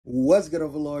What's good,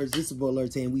 overlords? This is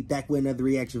Overlord 10. We back with another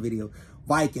reaction video.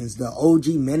 Vikings, the OG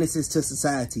menaces to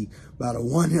society by the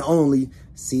one and only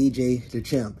CJ the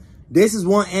Champ. This is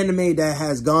one anime that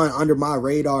has gone under my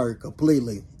radar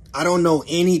completely. I don't know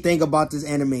anything about this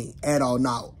anime at all.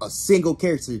 Not a single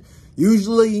character.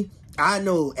 Usually, I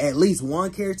know at least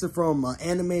one character from an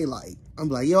anime. Like, I'm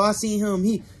like, yo, I seen him.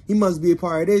 He must be a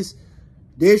part of this.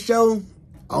 This show,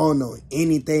 I don't know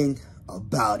anything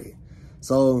about it.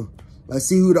 So, let's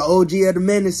see who the OG of the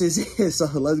menaces is. So,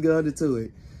 let's get into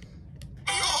it.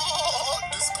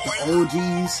 The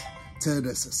OGs to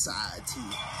the society.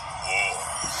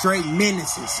 Straight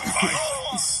menaces.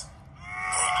 Violence,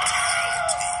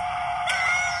 brutality,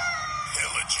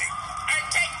 pillaging. And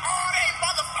take all that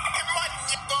motherfucking money,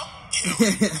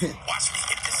 nigga. Watch me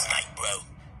hit this night, bro.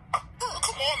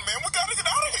 Come on, man. We gotta get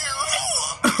out of here.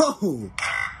 Oh,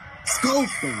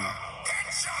 scoping.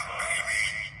 Headshot, baby.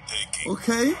 Taking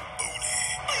Okay. booty.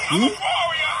 Hmm? I'm a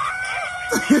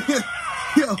warrior.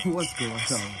 Yo, what's going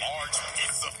This on? large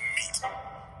piece of meat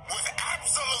with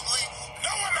absolutely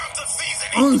no amount of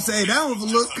seasoning. I'm gonna say that one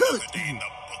look Just good. another day in the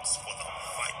books for the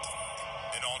fight.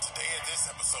 And on today in this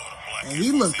episode of Black And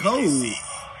he look cold. we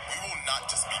will not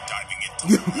just be diving into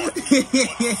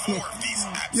four of these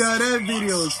Yeah, that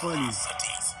video is funny.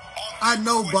 monstrosities I on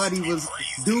know the body twisted, was,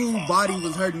 crazy dude, fall body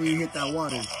was hurting when he hit that of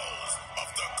water. the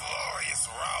glorious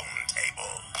round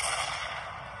table.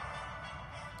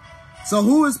 So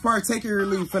who is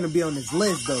particularly finna be on this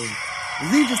list though?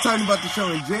 Is he just talking about the show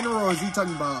in general, or is he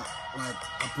talking about like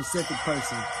a specific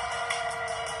person?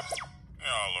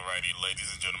 Alrighty, ladies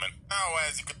and gentlemen. Now,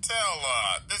 as you can tell,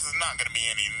 this is not gonna be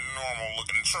any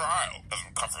normal-looking trial, because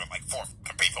we're covering like 4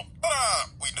 people. But,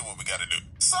 we do what we gotta do.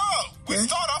 So, we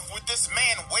start off with this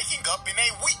man waking up in a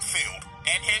wheat field,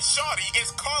 and his shawty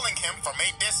is calling him from a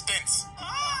distance.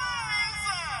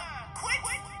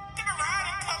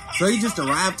 So he just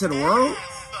arrived to the world?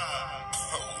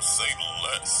 Oh, say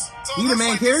less. So He the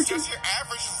main character? He's just your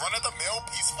average run-of-the-mill,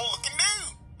 peaceful-looking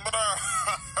dude. But,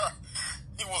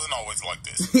 he wasn't always like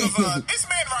this. 'Cause, this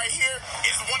man right here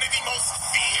is one of the most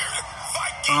feared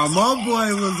Vikings. My boy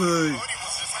was But a, he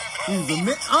was just having he was a a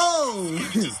man. Oh,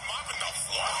 just mopping the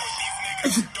floor with these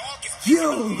niggas. The dog is yo.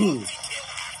 multi-kill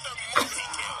after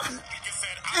multi-kill. Nigga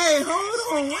said, Hey, hold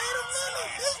on, wait a minute.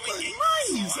 This looks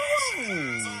nice. So, Hold on.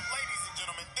 ladies and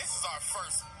gentlemen, this is our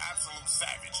first absolute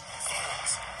savage.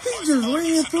 Thor's. He just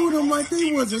ran through them like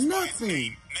they wasn't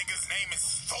nothing. Nigga's name is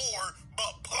Thor,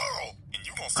 but plural. And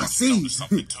you gonna I see see.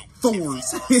 something too.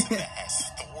 Thor's. Every person that has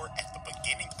Thor at the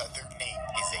beginning of their name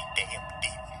is a damn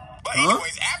demon. But Huh?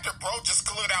 anyways, after bro just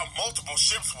cleared out multiple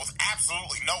ships with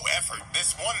absolutely no effort,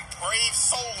 this one brave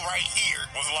soul right here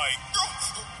was like,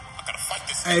 I gotta fight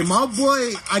this. Hey, my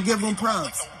boy, I give him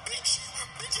props.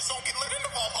 Bitches don't get let into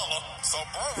Valhalla. So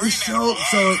bro, It showed,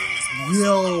 so,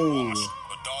 yo,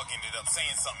 the dog ended up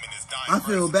saying something in his dying I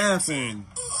feel breath. bad for him.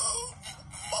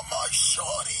 My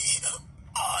shorty,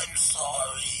 I'm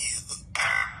sorry.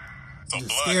 So Just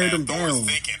Blood scared had him Thor's down.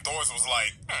 thinking. Thor's was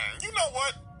like, you know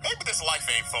what? Maybe this life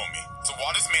ain't for me. So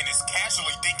while this man is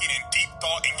casually thinking in deep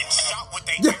thought and gets shot with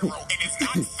a arrow and is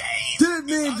not phased, That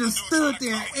man just stood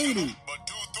there and ate it. But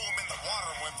dude threw him in the water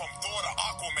and went from Thor to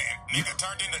Aquaman. Nigga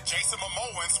turned into Jason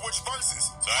Momoa and switched verses.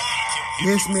 So after he killed him,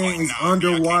 This he was man like, is nah, I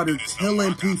underwater can't do this no killing more. I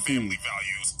got people. family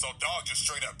values. So dog just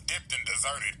straight up dipped and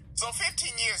deserted. So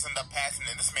 15 years end up passing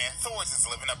and this man Thor is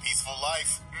living a peaceful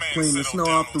life. Man Clean the settled snow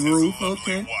down off the with his roof, lovely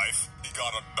okay. wife. He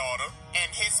got a daughter and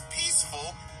his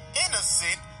peaceful,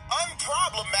 innocent,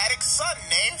 unproblematic son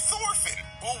named Thorfinn,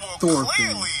 who will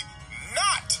clearly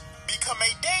not become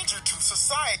a danger to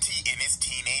society in his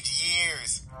teenage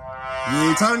years. You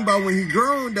ain't talking about when he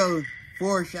grown though. So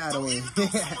Foreshadowing. even though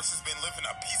Thor has been living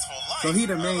a peaceful life, So he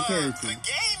the main character. the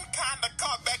game kind of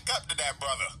caught back up to that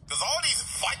brother, because all these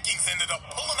Vikings ended up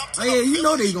pulling up to Oh, yeah, the you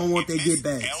know they village, gonna want and their this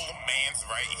get backs. L-man's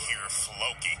right here,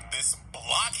 Floki, this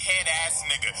blockhead ass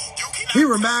nigga. You cannot He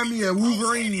tell remind me of Bro's head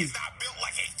Wolverine. is not built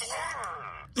like a Thor.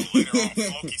 Later on,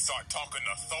 Floki start talking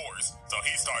to Thor's, so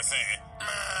he starts saying,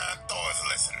 man, Thor's,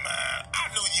 listen, man, I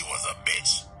knew you was a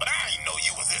bitch, but I didn't know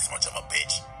you was this much of a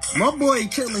bitch. My boy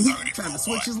chilling, he trying to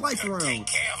switch his life To around. take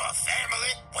care of a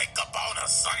family, wake up on a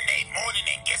Sunday morning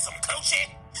and get some coochie.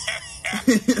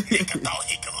 Nigga thought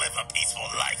he could live a peaceful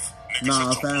life. Nigga,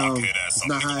 Nah, shut your fam, blockhead ass it's up,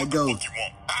 not nigga, how what it the goes. fuck you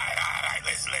want? Alright,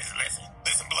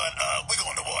 listen, blood, we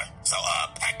going to war. So,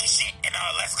 pack your shit and,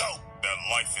 let's go. That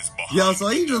life is behind. Yo, so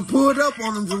he just pulled up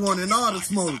on him just wanting all the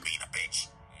smoke. Stop being a bitch.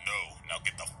 No, now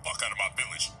get the fuck out of my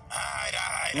village.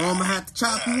 Alright. Well, I'm gonna have to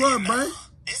chop you up, bro.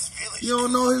 This village. You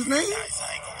don't know his name? Nice,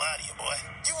 I ain't gonna lie to you, boy.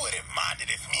 You wouldn't mind it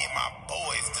if me and my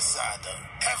boys decide to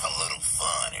have a little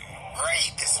fun and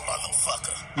raid this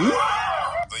motherfucker.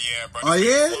 So yeah, bro. Oh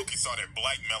yeah? Loki started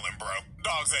blackmailing, bro.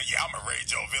 Dog said, yeah, I'ma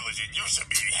raid your village and you should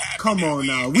be happy. Come on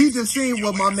now. We just seen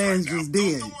what my man just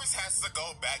did. Thor's has to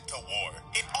go back to war.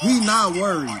 He not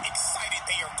worried. Are excited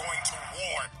they are going to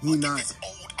war. He not. This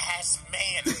old ass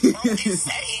man, bro, is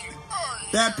saying,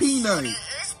 that peanut.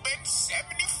 It's been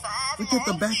 75 Look at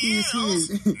the back of his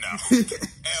head. No.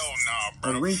 Hell nah,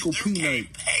 bro. A wrinkled you peanut.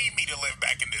 Can't pay me to live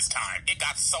back in this time. It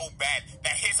got so bad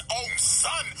that his own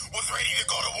son was ready to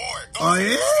go to war. Oh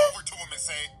yeah? Over to him and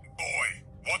say, boy,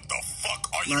 what the fuck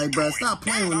are you like, bro, doing? stop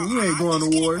playing with me. You ain't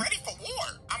going to war. Ready for war.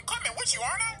 I'm coming with you,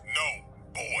 aren't I? No,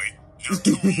 boy. You're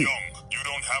too young. You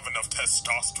don't have enough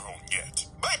testosterone yet.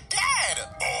 But Dad,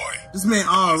 boy. This man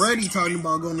already talking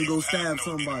about going to go stab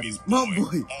somebody. My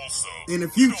boy. Also, in the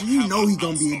future, you know he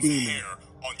gonna be a demon.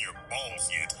 On your balls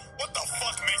yet. What the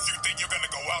fuck makes you think you're gonna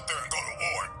go out there and go to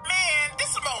war? Man, this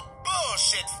is more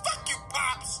bullshit. Fuck you,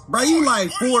 Pops. Bro, you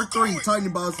like 4'3" talking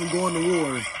about some going to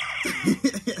war.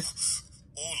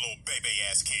 Oh, little baby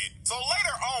ass kid. So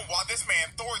later on, while this man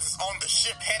Thor's is on the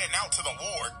ship heading out to the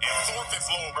war, and Thor's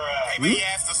little baby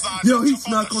ass decides yo, he to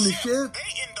snuck on the ship.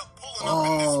 They end up pulling up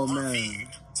in this ravine. Man.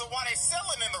 So while they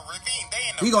selling in the ravine, they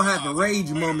end up he gonna have a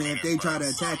rage moment if they try to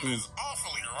attack him.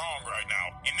 Awfully wrong right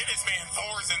now. And then this man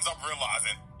Thor's ends up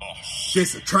realizing, oh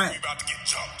This a trap. we about to get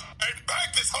jumped. Hey,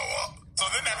 back this hoe up. So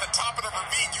then at the top of the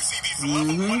ravine, you see these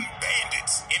level 1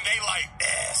 bandits, and they like,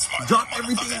 smart. Drop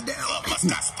everything down. Must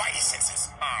got spidey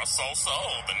senses. So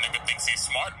the nigga thinks he's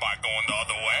smart by going the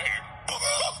other way.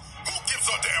 Who gives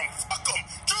a damn? Fuck him.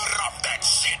 Drop that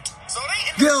shit. So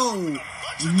they yo,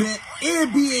 man,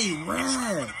 NBA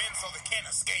rap. So they can't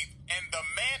escape. And the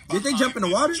man did they jump in the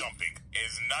water? Jumping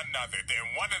is none other than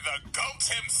one of the goats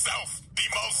himself, the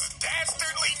most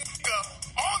dastardly nigga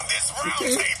on this round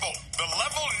table, the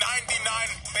level 99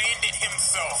 bandit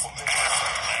himself.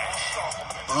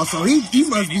 Also, he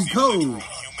must be cold.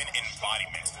 Human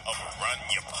embodiment of run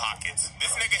your pockets.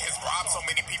 This nigga has robbed so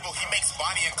many people, he makes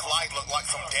Bonnie and Clyde look like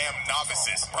some damn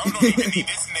novices. Bro don't even need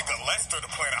this nigga Lester to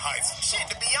play the heist. Shit,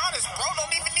 to be honest, bro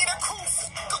don't even need a crew.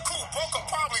 Bro could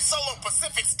probably solo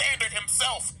Pacific Standard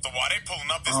himself. So while they pulling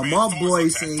up this man, my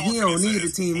boy said he don't need a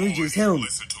team, it's just him.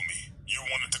 Listen to me. You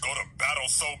wanted to go to battle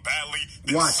so badly,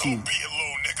 then watch so him. be it,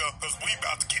 little nigga, because we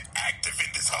about to get active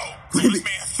in this hoe.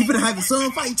 He better have his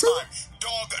son fight too.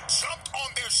 Dog jumped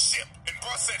on their ship, and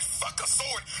bro said, fuck a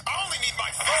sword. I only need my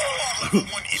level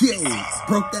 1 yo,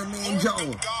 broke that man jaw.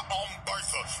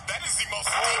 That is the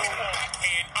most demon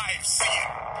backhand I've seen.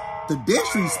 The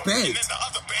disrespect. And then the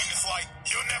other band is like,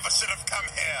 you never should have come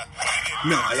here.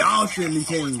 Nah, y'all shouldn't have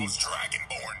came.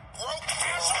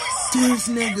 This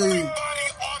nigga,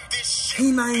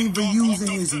 he not even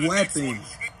using his weapon.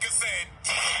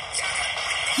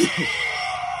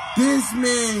 This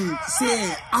man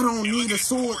said, I don't need a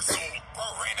sword.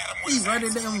 He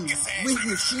running down with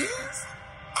his shins.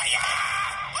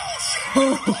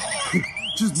 Oh,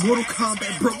 just Mortal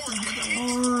Kombat broke this nigga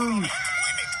arm.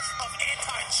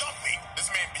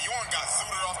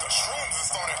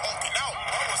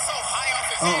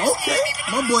 Oh, okay.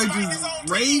 My boy just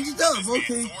raged up.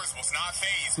 Okay.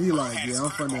 He like, yeah, I'm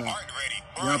finna.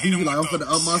 Yeah, he be like, I'm finna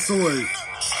up my sword.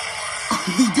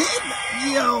 He did?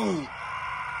 Yo.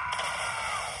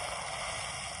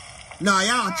 Nah,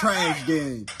 y'all trash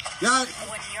then.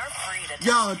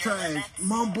 Y'all trash.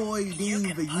 My boy didn't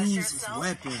even use his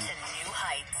weapon.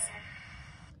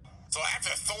 So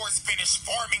after Thor's finished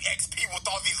farming XP with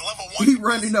all these level 1, he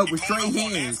running up with straight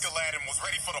hands. And was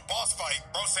ready for the boss fight.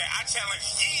 Bro said, I challenge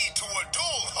ye to a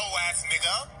duel, hoe ass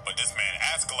nigga. But this man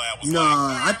Askeladd was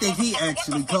I think he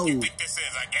actually cold. You think this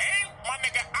is a game? My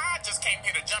nigga, I just came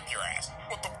here to jump your ass.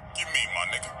 What the you mean, my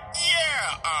nigga?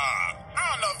 Yeah, I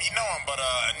don't know if you know him, but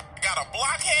got a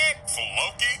blockhead for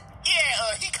Loki.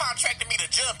 Yeah, he contracted me to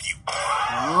jump you.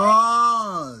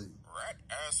 Oh.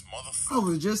 Ass motherfucker. I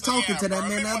was just talking to that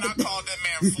man the other day. I called that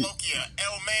man Floki a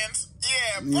L-Mans.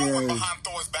 Yeah, bro went behind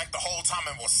Thor's back the whole time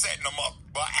and was setting him up.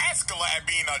 But Askeladd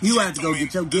being a you have to go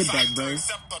get your get back, bro.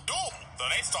 Accept the duel. So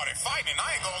they started fighting, and I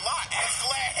ain't gonna lie,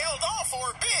 Askeladd held on for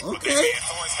a bit. Okay.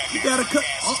 You gotta cut.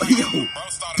 Oh, yo.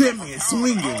 That man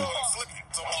swinging.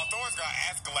 So while Thor's got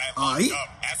Askeladd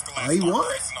he won?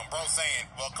 Bro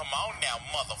saying, well, come on now,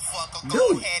 motherfucker. Do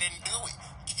Go it. ahead and do it.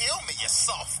 Kill me, you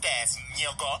soft ass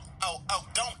nigga. Oh,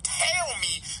 don't tell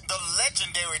me the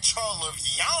legendary troll of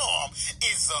Yom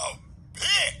is a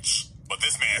bitch. But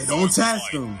this man don't test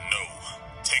him. No,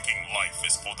 taking life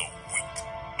is for the weak.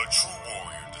 A true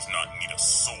warrior does not need a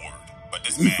sword. But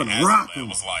this man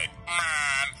was like,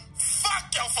 man,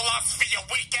 fuck your philosophy, you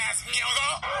weak ass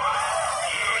nigga.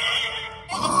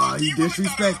 He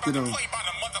disrespected him. Play by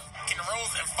the motherfucking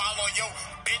rules and follow your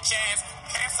bitch ass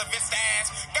pacifist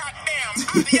ass. Goddamn,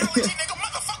 ideology nigga,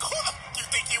 motherfucker. Who the f you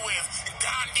think you is?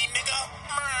 Gandhi nigga?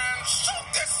 Man, shoot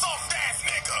this soft ass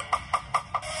nigga.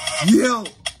 Yo.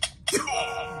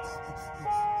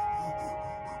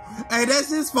 Hey, that's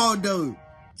his fault, though.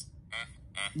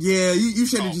 Yeah, you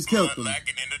should have just killed him.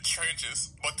 Lacking in the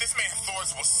trenches, but this man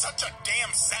Thor's was such a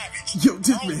damn savage. Yo,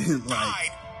 this man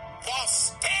died while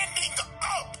standing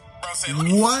up. Bro said, what? Let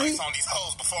me flex on these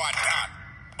hoes before I die.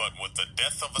 But with the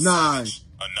death of a savage,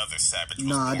 another savage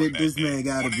was born this that man day.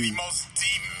 gotta One be. Of the most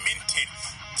demented,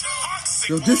 toxic.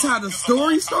 Yo, this how the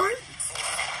story started?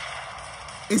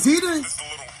 Is he the?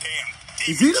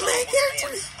 Is he the main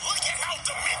character? Look at how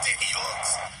demented he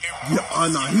looks. Yeah, oh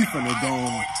no, he finna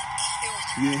go.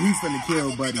 Yeah, he finna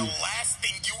kill, buddy. The last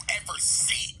thing you ever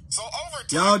see. So over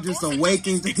time, y'all just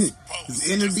awakened his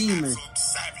inner demon.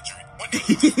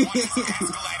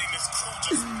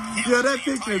 Yo, that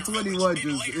picture of 21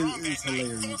 just is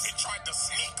hilarious. Tried to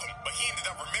sneak him, but he ended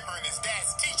up remembering his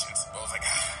dad's teachings. I was like,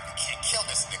 I can't kill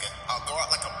this nigga. I'll go out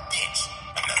like a bitch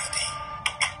another day.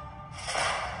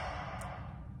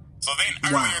 So then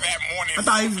earlier that morning, I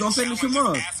thought he was gonna finish him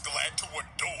up.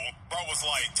 Bro was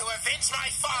like, to avenge my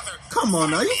father. Come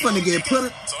on now, you finna get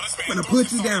put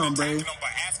you down, bro.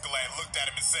 Askeladd looked at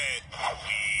him and said,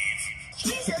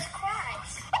 Jesus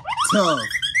Christ. Tough.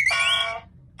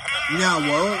 Now,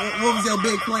 what was your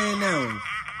big plan now?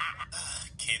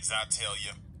 Kids, I tell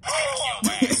you,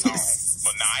 take your ass home.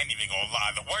 But nah, I ain't even gonna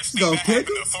lie. The worst thing that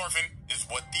happened to Thorfinn is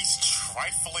what these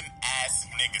trifling ass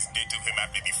niggas did to him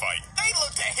after the fight. They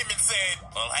looked at him and said,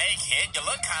 well, hey kid, you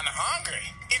look kinda hungry.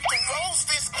 It throws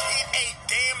this kid a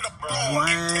damn bone.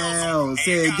 Wow,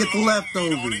 said get the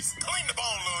leftovers. Clean the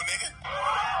bone, little nigga.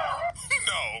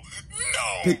 No.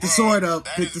 Pick the sword up,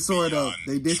 pick the sword up.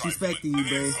 They disrespecting you,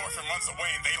 babe. Thorfinn runs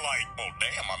away and they like, well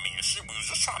damn, I mean shit, we was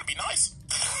just trying to be nice.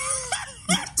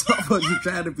 You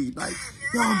trying to be nice.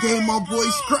 Y'all gave my boy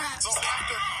scraps. So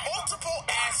after multiple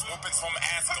ass whoopings from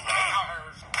Askeladd,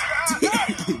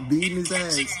 beating his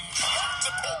ass.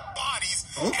 Multiple bodies.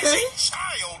 Okay. As a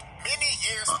child, many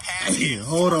years past. Hey,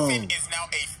 hold on. Is now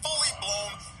a fully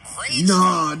blown rage.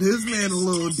 Nah, this man a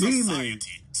little demon.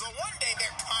 So one day they're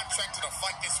contracted to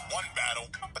fight this one battle,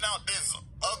 but now this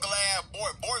ugly boy.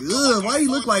 Ugh, why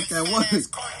you look like that? What? So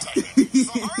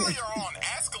earlier on,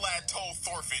 Askeladd told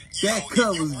Thorfinn, that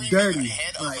cut was dirty.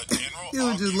 Like, it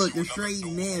was just looking straight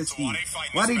nasty.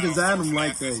 Why they design him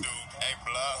like that? Hey,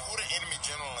 blood, who the enemy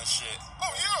general and shit?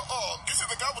 Oh, yeah, you see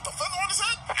the guy with the feather on his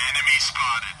head? Enemy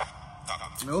spotted.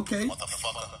 Okay. What the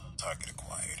fuck? Target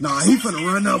acquired. Nah, he finna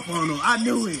run up on him. I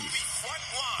knew it.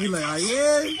 He like, oh,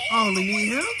 yeah, I only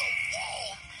need him.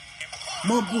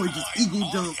 My boy just eagle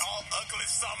jumped.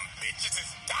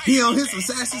 He on his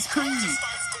Assassin's Creed.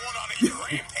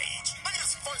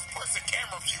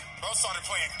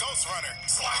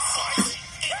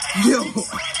 Yo,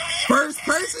 first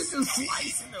person just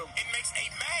slicing him.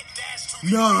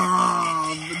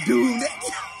 Nah, dude.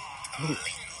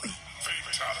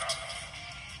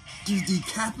 Just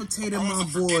decapitated my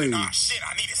boy. Shit,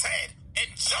 I need his head.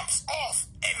 And jumps off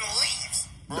and leaves.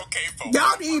 Okay, folks.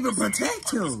 Y'all didn't even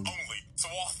protect him. So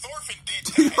while Thorfinn did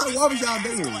that, why was y'all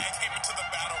there? Came into the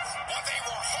battle while they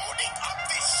were holding up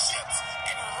these ships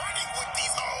and running with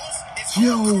these hoes.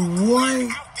 Yo,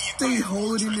 what? They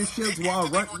holding the ships while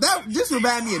running. That just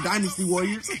reminded me of Dynasty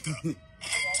Warriors. He took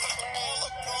all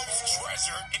of Rome's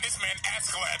treasure, and this man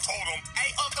Askeladd told him, hey,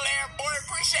 Uncle Aaron, boy,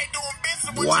 appreciate doing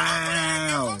business with you.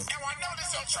 Wow. Now, I know this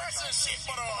your treasure and shit,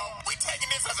 but we taking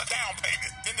this as a down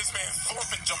payment. Then this man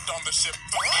Thorfinn jumped on the ship,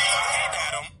 threw his hand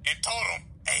at him, and told him,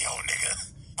 hey, yo, nigga,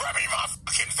 grab me my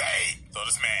fucking fade. So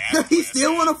this man He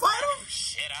still want to fight him?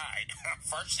 Shit, alright.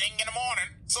 First thing in the morning.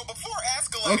 So before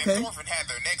Askeladd and Thorfinn had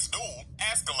their next duel,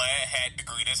 Askeladd had to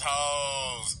greet his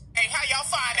hoes. Hey, how y'all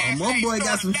find my boy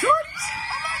got some shorties.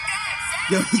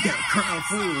 Yo, he got a crown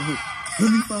full.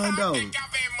 Let me find out. Thank y'all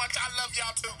very much. I love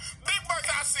y'all too. Big Bird,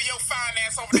 I see your fine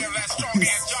ass over there with that strong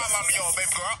ass jawline of yours,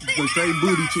 baby girl. The straight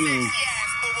booty chin.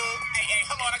 Hey,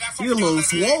 hold on, I got some. He a little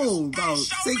swole, about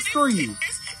 6'3".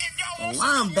 A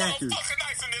linebacker.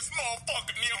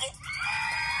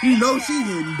 You know she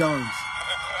hitting dunks.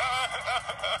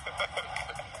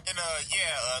 And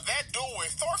that duel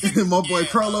with Thorfinn. My boy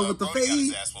Crollo with the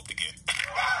fade.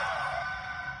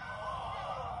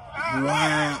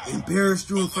 Wow, embarrassed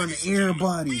you in front of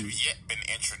everybody. We've yet been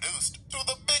introduced to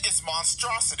the biggest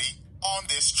monstrosity on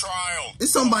this trial.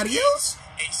 It's somebody else?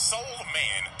 A soul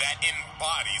man that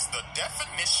embodies the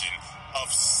definition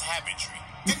of savagery.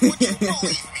 And would you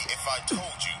believe me if I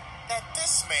told you that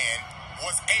this man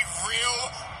was a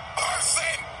real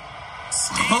person?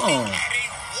 Standing at a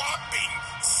whopping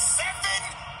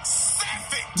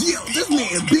 7'7". Yo, this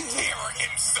man big. Terror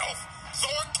himself,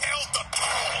 Thorkel the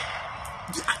Tall.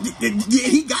 Yeah,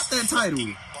 he got that title.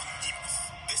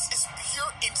 This is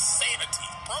pure insanity,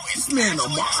 bro. This man a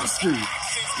monster.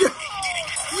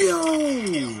 Yo.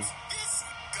 This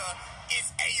is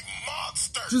a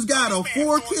monster. Just got a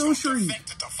 4-kill streak.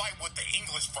 To fight with the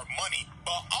English for money,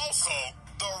 but also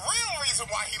the real reason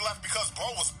why he left because bro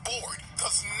was bored,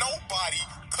 because nobody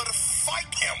could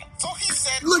fight him. So he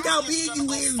said, look how big he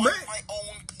is, bro. My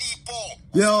own people.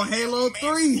 Yo, Halo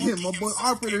 3, my boy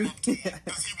Operator.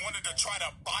 Because he wanted to try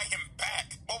to buy him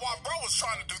back. But while bro was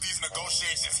trying to do these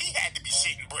negotiations, he had to be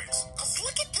shitting bricks. Because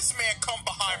look at this man come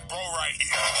behind bro right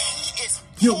here. He is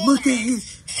yo, look at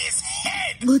his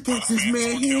head. Look at this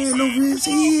man hand over his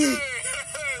head.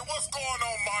 Hey, what's going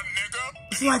on, my nigga?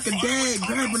 It's like a dad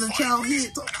grabbing a child head.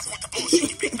 Enough with the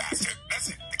bullshit, you big bastard.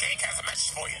 Listen, the king has a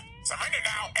message for you. Surrender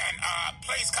now and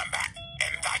please come back.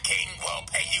 And thy king will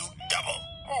pay you double.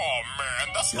 Oh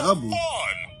man, that's double. No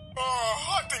fun.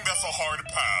 I think that's a hard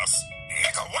pass.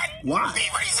 Nigga, what? Why? Be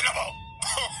reasonable.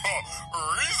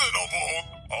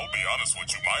 Reasonable? I'll be honest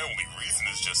with you, my only reason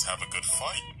is just have a good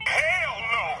fight. Hell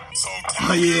no! So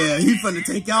oh yeah, he finna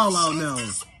take y'all out now.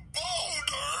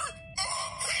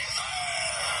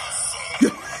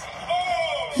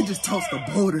 He just tossed a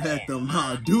boulder at them.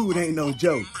 Nah, dude ain't no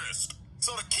joke.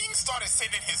 So the king started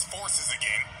sending his forces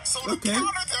again. So to okay.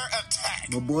 counter their attack,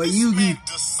 my boy this Yugi man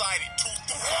decided to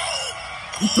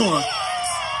throw. He throwing.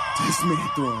 This man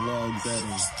throwing logs at him.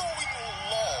 He was throwing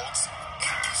logs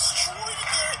and destroyed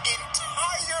their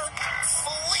entire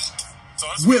fleet. So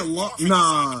with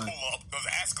nah.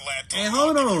 And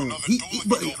hold on,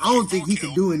 but I don't think he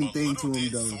could do anything to him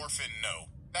though. Thorfinn know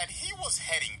that he was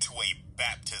heading to a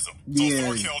baptism. Yeah.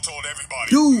 So Thorkel told everybody,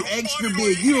 dude, extra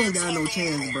big. You don't got no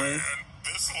chance, bro.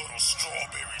 This little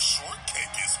strawberry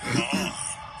shortcake is mine.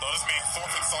 So this man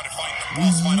Thorfinn started fighting the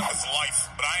boss fight of his life.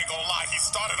 But I ain't gonna lie, he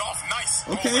started off nice.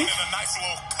 Okay. A nice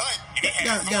little cut.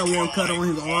 And he got one cut on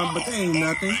his arm, but that ain't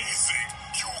nothing. Amazing.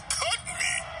 You cut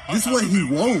me. This is what he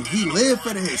won't. He lived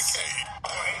for this.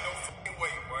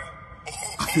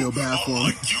 I feel bad for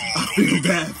him. I feel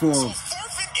bad for him. So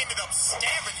Thorfinn ended up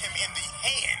stabbing him in the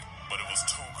hand, but it was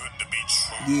too good to be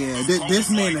true. Yeah, this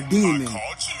man a demon.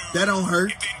 That don't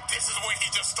hurt. And then this is when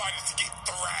he just started to get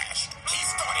thrashed. He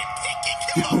started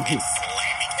picking him up and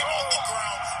slamming him on the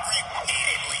ground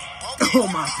repeatedly. Oh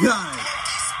my god.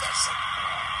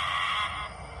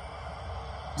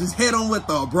 Just hit him with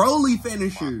the Broly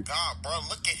finisher. Oh my god, bro,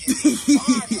 look at his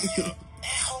body.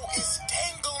 Hell is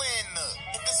dangling.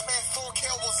 And this man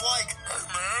Thorkel was like, hey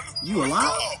man, you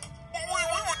alive? We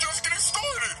were just getting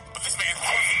started. But this man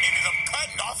Thorfinn ended up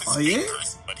cutting off his fingers.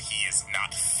 But he is not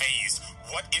phased.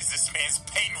 What is this man's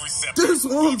pain receptor? This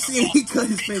is what I'm saying. He cut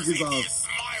his fingers off. He is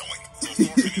smiling. So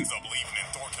Thorfinn ends up leaving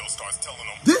and Thorkel starts telling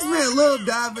him, this man love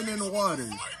diving in the water.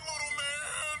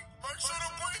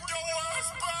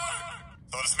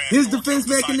 His defense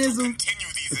mechanism,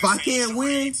 if I can't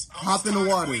win, hop in the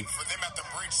water. For them at the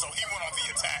bridge, so he went on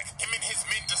the attack. Him and his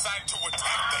men decided to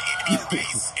attack the enemy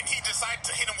base, and he decided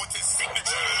to hit him with his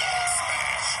signature log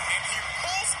smash. And he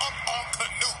pulls up on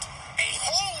Canute, a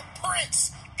whole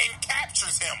prince, and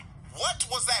captures him. What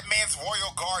was that man's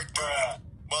royal guard doing?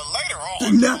 But later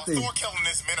on, nothing. While Thorkel and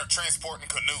his men are transporting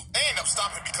Canute, they end up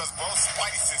stopping because bro's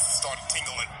spidey senses started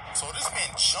tingling. So this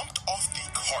man jumped off the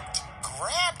cart,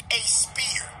 grabbed a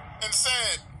spear, and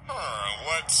said,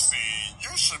 let's see, you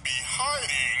should be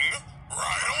hiding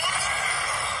right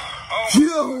over there.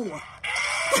 Yo!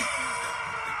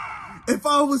 If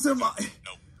I was him, Nope.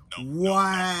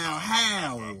 wow,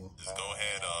 how? Just go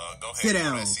ahead, sit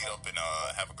down. Sit up and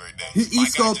have a great day. He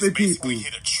scoping people. He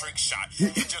hit a trick shot. He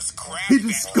just grabbed he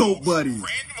just scope buddy.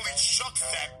 Randomly chucked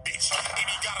that bitch, and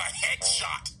he got a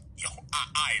headshot. Yo,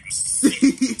 I'm sick.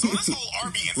 So this whole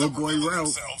army ends up revealing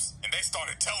themselves, and they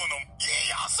started telling them,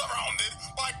 yeah, y'all surrounded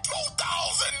by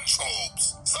 2,000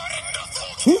 troops.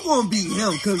 Who gonna beat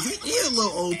him? Cause he a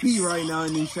little OP right now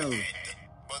in this show.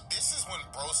 But this is when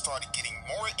bro started getting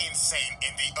more insane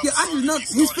in the yeah, I just know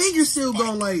his fingers still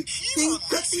going like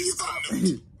cut these off.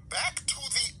 Back to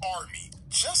the army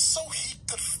just so he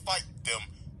could fight them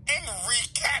and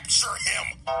recapture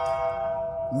him.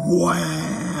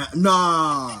 Wow.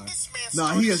 Nah,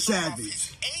 he a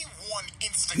savage.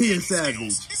 He a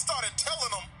savage. He started telling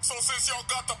them, so since y'all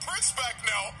got the prince back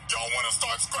now, y'all want to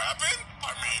start scrapping?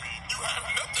 I mean, you have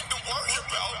nothing to worry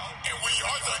about, and we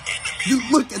are the enemy. You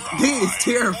look at he is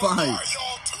terrified.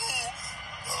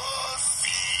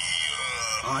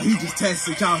 He just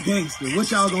tested y'all gangster. What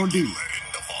y'all gonna do?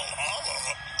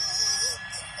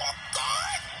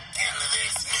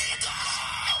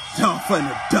 Y'all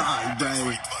finna die, bro.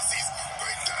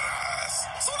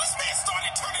 So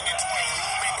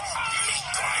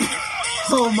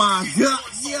Oh my god.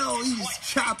 Yo, he's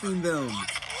chopping them.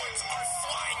 Bullets are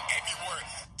flying everywhere.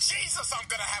 Jesus, I'm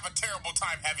gonna have a terrible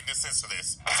time having to censor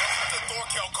this. So after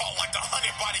Thorkel caught like a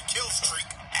 100-body kill streak,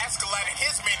 Askeladd and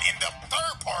his men end up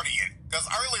third partying. Because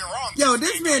earlier on, yo,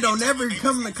 this man don't never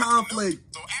come to conflict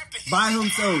by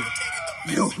himself.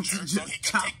 Yo, just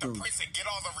chop them. And get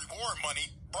all the reward money.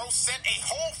 Bro set a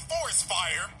whole forest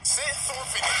fire. Sent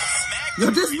Thorfinn in to snag. Yo,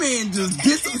 this man just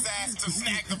his ass to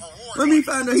snag the reward. Let me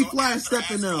money. find out he So fly after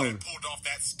stepping Askeladd on. pulled off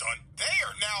that stunt, they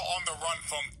are now on the run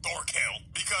from Thorkel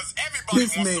because everybody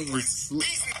This wants man the prince. is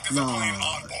These niggas are playing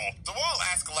oddball. So while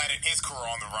Askeladd and his crew are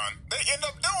on the run, they end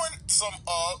up doing some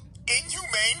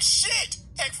inhumane shit.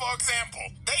 Take for example,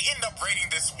 they end up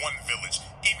raiding this one village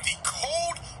in the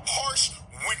cold, harsh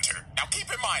winter. Now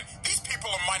keep in mind, these people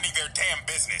are minding their damn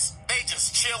business. They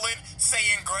just chilling,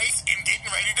 saying grace, and getting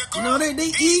ready to go. No, they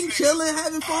eating, chilling,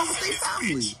 having fun with their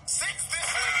family. Since this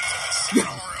lady to the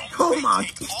shadow realm, Oh they my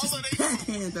take gosh, all of just their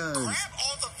backhand food, us. grab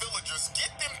all the villagers,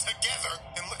 get them together,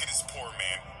 and look at this poor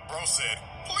man. Bro said,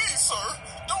 "Please, sir,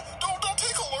 don't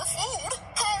take all our food.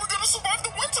 How are we gonna survive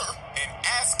the winter?" And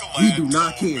Askeladd He do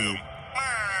not told care. them,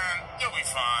 "Man, you'll be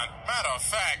fine. Matter of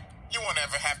fact, you won't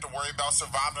ever have to worry about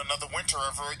surviving another winter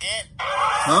ever again."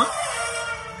 Huh?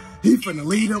 He finna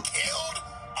lead him. Killed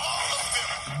all of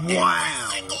them. Wow.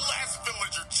 Every single last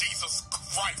villager, Jesus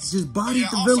Christ. Just bodied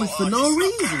the Also, village for he no snuck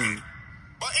reason.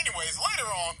 But anyways, later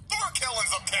on, Thorkel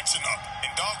ends up catching up, and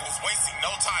Dog was wasting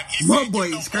no time. He My said, boy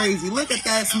 "You know is what? crazy. Look Let at me that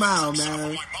get another smile, trick shot man.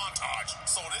 of my montage."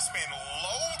 So this man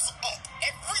loads up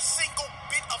every single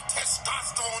bit of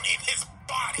testosterone in his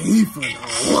body. He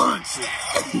finna launch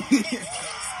it.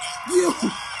 Yo,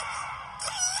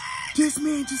 this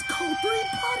man just caught 3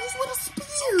 bodies with a So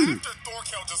spear. after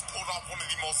Thorkel just pulled off one of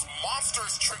the most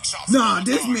monstrous trick shots, Nah, of all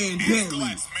this time, man deadly.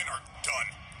 Askeladd's men are done.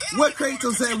 They don't What even wanna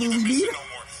Kratos said continue when we the need mission him? no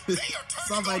more. They are turning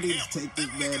Somebody on needs to him. take this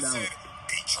Them man niggas out. said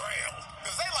betrayal.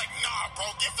 Because they like, nah, bro,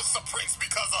 give us the prince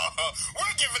because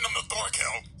we're giving them the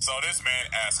Thorkel. So this man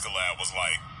Askeladd was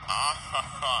like,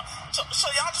 so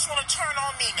y'all just want to turn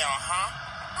on me now, huh?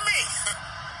 Me,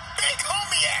 big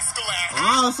homie Askeladd.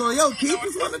 Oh, so yo,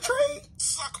 people's wanna trade?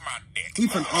 Suck my dick. He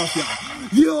finna off y'all.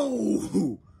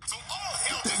 Yo, So all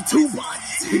hell just 2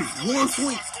 bodies, 1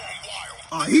 swing. starts going wild.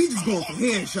 Oh, he just going for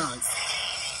headshots.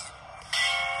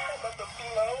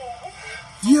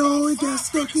 Yo, it got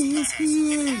stuck in his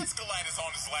head. Askeladd is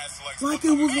on his last legs, Like but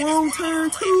it the was man is wrong running turn, on a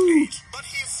too. rampage. But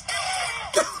he is still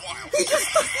going wild. He just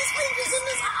stuck his fingers in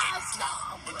his eyes.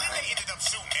 But then they ended up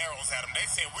shooting arrows at him. They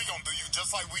said, "We gonna do you just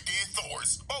like we did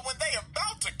Thor's." But when they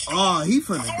about to kill Oh, him, he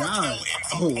finna Thorkel die. ends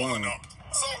up Oh, pulling wow. up.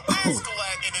 So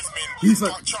Askeladd and his men He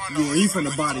start fin- trying yeah, to he reason finna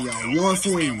with body Thorkel, y'all. One but this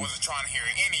man swing. wasn't trying to hear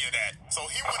any of that. So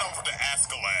he went over to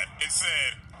Askeladd and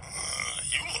said,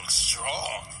 "You look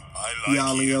strong. I like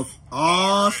Y'all you. up.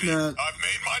 Oh, snap. I've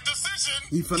made my decision.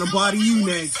 He finna Kill body you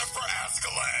everyone next. Except for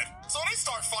Askeladd." So they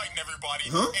start fighting everybody.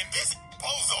 Huh? And this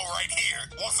bozo right here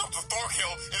walks up to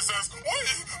Thorkel and says,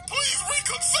 "Wait, please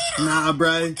reconsider." Nah,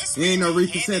 bruh. This He ain't no man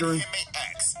reconsidering. handed him an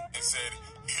axe and said,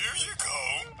 "Here you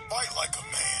go. Fight like a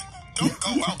man. Don't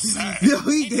go outside." Yo,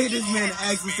 he gave this man an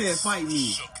axe and said, "Fight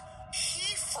me." Shook.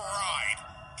 He fried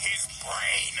his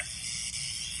brain.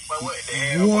 But what the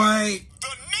hell? What? The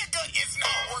nigga is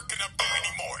not working up there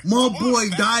anymore. My So boy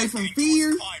back died from to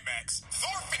fear? climax.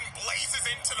 Thorfinn blazes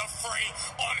into the fray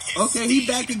on his Okay, he steed.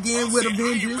 back again with Said, "I am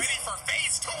Avengers. ready for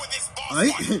phase 2 of this boss Oh,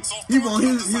 he- fight." So he want Thorfinn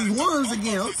his decided to ones bump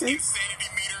again, up his okay. insanity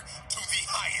meter to the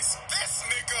highest. This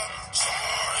nigga,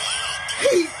 sure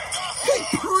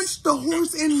He punched the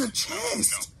horse in the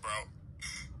chest. No, bro.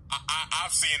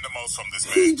 I've seen the most from this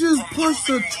man. He just From punched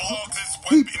using the logs as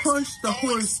he weapons, punched the throwing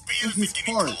horse in spears his and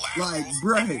getting heart. collaterals, Like, and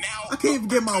bruh, now I can't even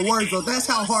get my words out. That's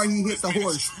how hard he hit the this man is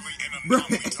horse. truly an Bruh,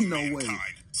 anomaly to ain't no way.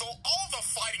 mankind. So all the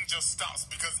fighting just stops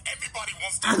because everybody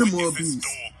wants to Animal witness this abuse.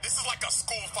 duel. This is like a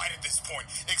school fight at this point,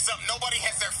 except nobody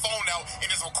has their phone out and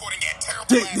is recording at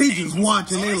terrible They ass just angles.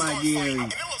 watching, So they start like, fighting, yeah.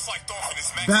 and it looks like Thorfinn is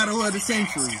maxing Battle out of the his fighting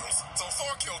century. skills. So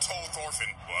Thorkel told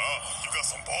Thorfinn, "Well, you got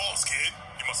some balls, kid.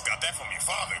 You must got that from your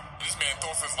father." And this man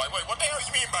Thorfinn's like, "Wait, what the hell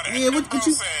you mean by that?" Yeah, what And bro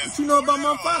you- says, what you know about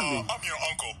my "Yeah, father?" I'm your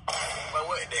uncle." But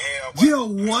what the hell? Yo,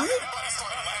 what? Everybody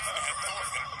started laughing at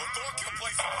Thorfinn, but Thorkel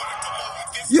plays a practical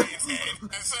with this Yeah. man's head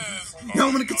and says,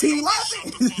 Y'all wanna continue y'all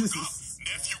laughing? shut the fuck up.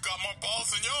 Nephew got more balls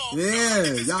than y'all. Yeah,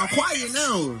 y'all quiet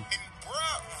now. And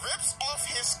bruh rips off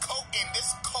his coat in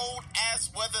this cold ass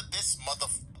weather. This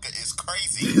motherfucker is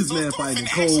crazy. This So man Thorfinn fighting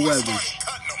cold actually weather. started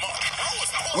cutting him up. Bro was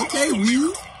pulling Okay, off a we.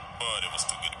 miracle, but it was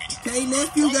too good to be true. Okay,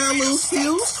 nephew got a little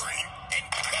skills,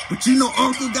 but you know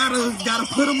uncle gotta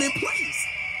put him in place.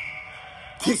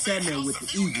 Kick that man with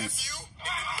the eagles.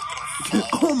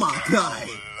 Oh my god.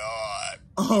 Lord.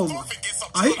 Oh my. Thorfinn gets up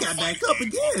Oh, he got back up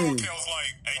again. Thorkel's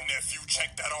like, hey nephew,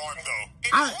 check that arm though.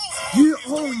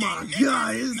 Oh my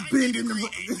God, it's bending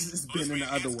the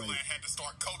other way. Had to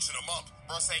start coaching him up.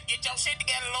 Bro said, get your shit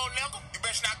together, little nigga. You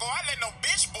better not go out there no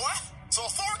bitch, boy. So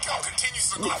Thorkel continues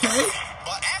to go. Okay.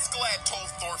 But Askeladd told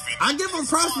Thorfinn, I give him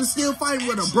props for still fighting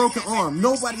with a broken arm.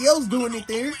 Nobody else doing it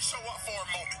there. show up for a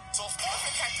moment. So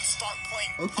Thorfinn had to start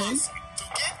playing possum to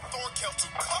get Thorkel to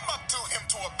come up to him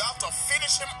to about to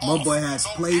finish him off. My boy has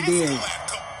played dead. Askeladd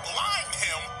could blind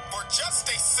him for just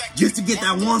a second. Just to get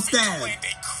that one stab.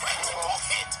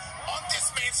 Hit on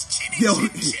this man's chinny Yo,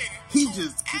 chin he to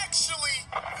just actually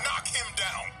knock him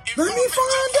down. let me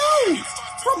find out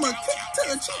from a kick to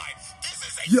the chin.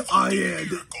 Yeah, oh yeah.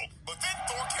 But then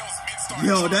Thorkel's men started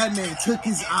Yo, that man took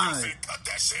his eye. cut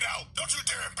that shit out. Don't you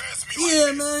dare embarrass me. Yeah,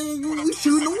 like man, we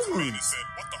shooting the Thorfinn ones. said,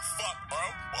 what the fuck, bro?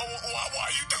 Why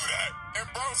you do that? And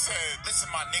bro said, listen,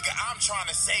 my nigga, I'm trying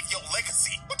to save your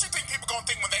legacy. What you think people gonna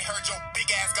think when they heard your big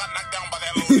ass got knocked down by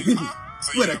that little nigga, huh?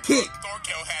 So With a kick.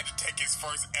 Thorkel had to take his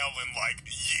first L in like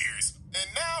years. And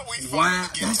now we Wow,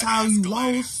 finally get that's to how you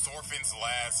Askeladd lost? and Thorfinn's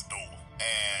last duel.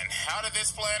 And how did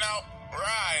this plan out?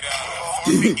 Right,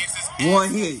 Thorfinn gets his One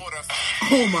ass hit. for the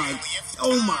Oh my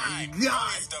time.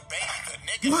 God. It's the baby, the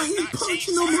nigga Why did he not punching change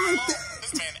him his like mouth. that?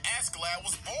 This man Askeladd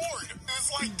was bored.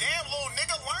 It's like, damn, little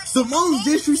nigga, learn The some most moves.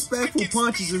 disrespectful Freaking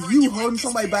punches speed is run you you holding at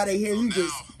somebody this by their point. hair, you Now,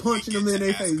 just punching them we in get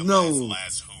their to face. Askeladd's No.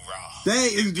 last hoorah. That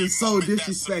is The just so moment that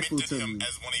disrespectful to cemented him me.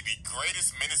 as one of the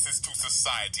greatest menaces to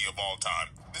society of all time.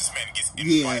 This man gets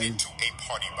Yeah. invited to a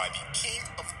party by the King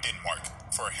of Denmark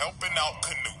for helping out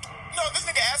Canute. No, this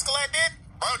nigga Askeladd did?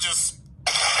 Bro, just...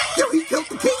 Yo, he killed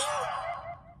the king.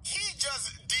 He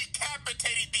just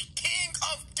decapitated the King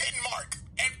of Denmark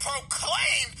and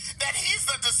proclaimed that he's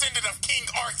the descendant of King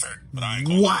Arthur. But I ain't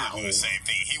gonna Wow. do the same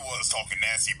thing. He was talking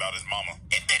nasty about his mama.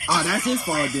 And then Oh, that's his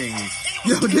fault, then.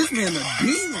 Yo, this man a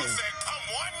demon. said,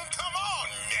 come on,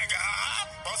 nigga.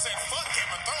 Bro said, fuck him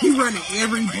and throw He him running out.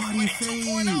 everybody's Ready fade.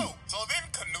 2.0. So then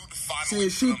Canute finally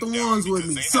Said, shoot the come down ones with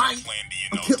because me. they had a Sight. plan to,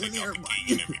 I'm killing take out the everybody.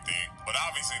 king and everything. But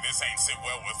obviously this ain't sit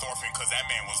well with Thorfinn because that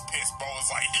man was pissed. Bro was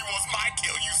like, he was my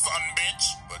kill, you son bitch.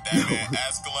 But that man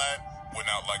Askeladd went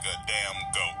out like a damn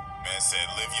goat. Man said,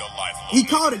 live your life. He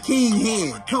called a king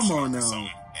head. Come on now.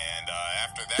 And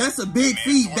after that, That's a big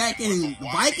feat back in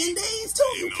Viking days, too.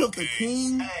 You killed the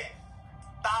king. Hey,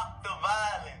 stop the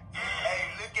violence. Hey,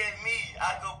 look at me.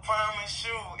 I can promise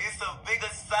you, it's a bigger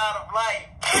side of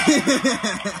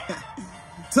life.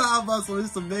 Time Bustle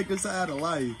is the bigger side of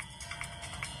life.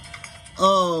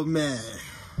 Oh, man.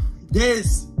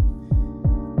 This,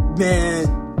 man,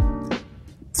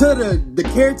 to the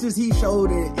characters he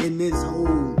showed in this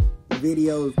whole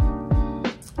video,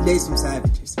 they some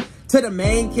savages. To the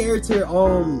main character,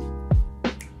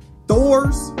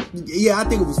 Thor's, yeah, I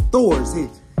think it was Thor's,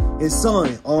 his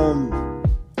son.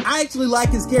 I actually like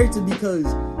his character because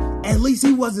at least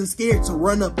he wasn't scared to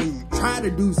run up and try to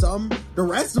do something. The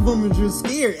rest of them are just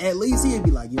scared. At least he'd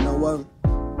be like, you know what?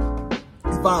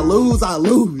 If I lose, I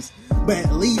lose. But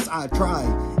at least I tried.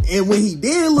 And when he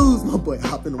did lose, my boy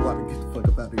hopped in the water, get the fuck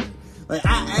up out of here. Like,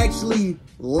 I actually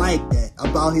like that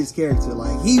about his character.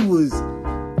 Like, he was,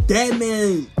 that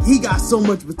man, he got so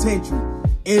much potential.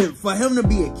 And for him to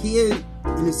be a kid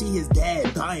and to see his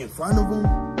dad die in front of him,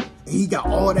 and he got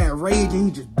all that rage and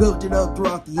he just built it up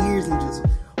throughout the years and just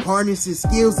harnessed his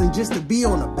skills, and just to be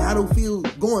on a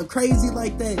battlefield going crazy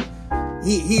like that,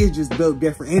 he is just built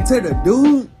different. And to the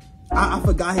dude, I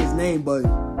forgot his name, but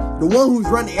the one who's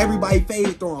running everybody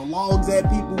fade, throwing logs at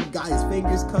people, got his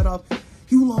fingers cut off.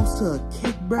 You lost to a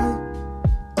kick, bro.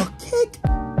 A kick?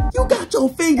 You got your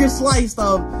fingers sliced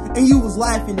off, and you was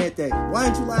laughing at that. Why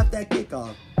didn't you laugh that kick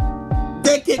off?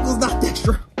 That kick was not that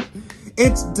strong.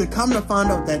 It's to come to find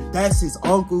out that that's his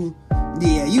uncle.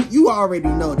 Yeah, you already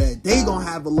know that they gonna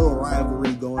have a little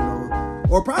rivalry going on.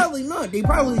 Or probably not. They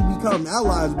probably become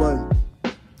allies,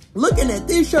 but looking at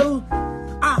this show,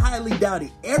 I highly doubt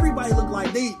it. Everybody look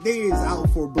like they is out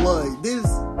for blood. This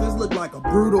look like a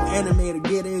brutal anime to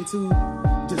get into.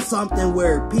 Just something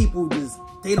where people just,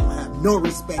 they don't have no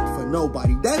respect for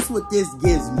nobody. That's what this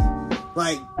gives me.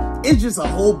 Like, it's just a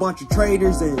whole bunch of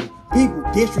traitors and people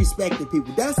disrespecting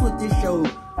people. That's what this show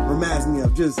reminds me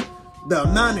of. Just the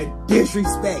amount of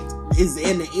disrespect is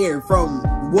in the air from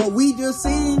what we just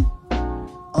seen.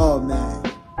 Oh man,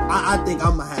 I think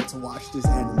I'm gonna have to watch this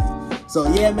anime.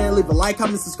 So yeah, man, leave a like,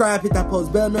 comment, subscribe, hit that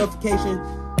post bell notification.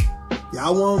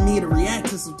 Y'all want me to react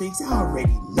to some things y'all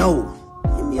already know.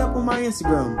 Hit me up on my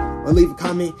Instagram or leave a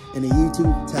comment in the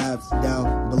YouTube tabs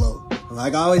down below. And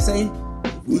like I always say,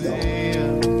 we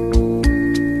go.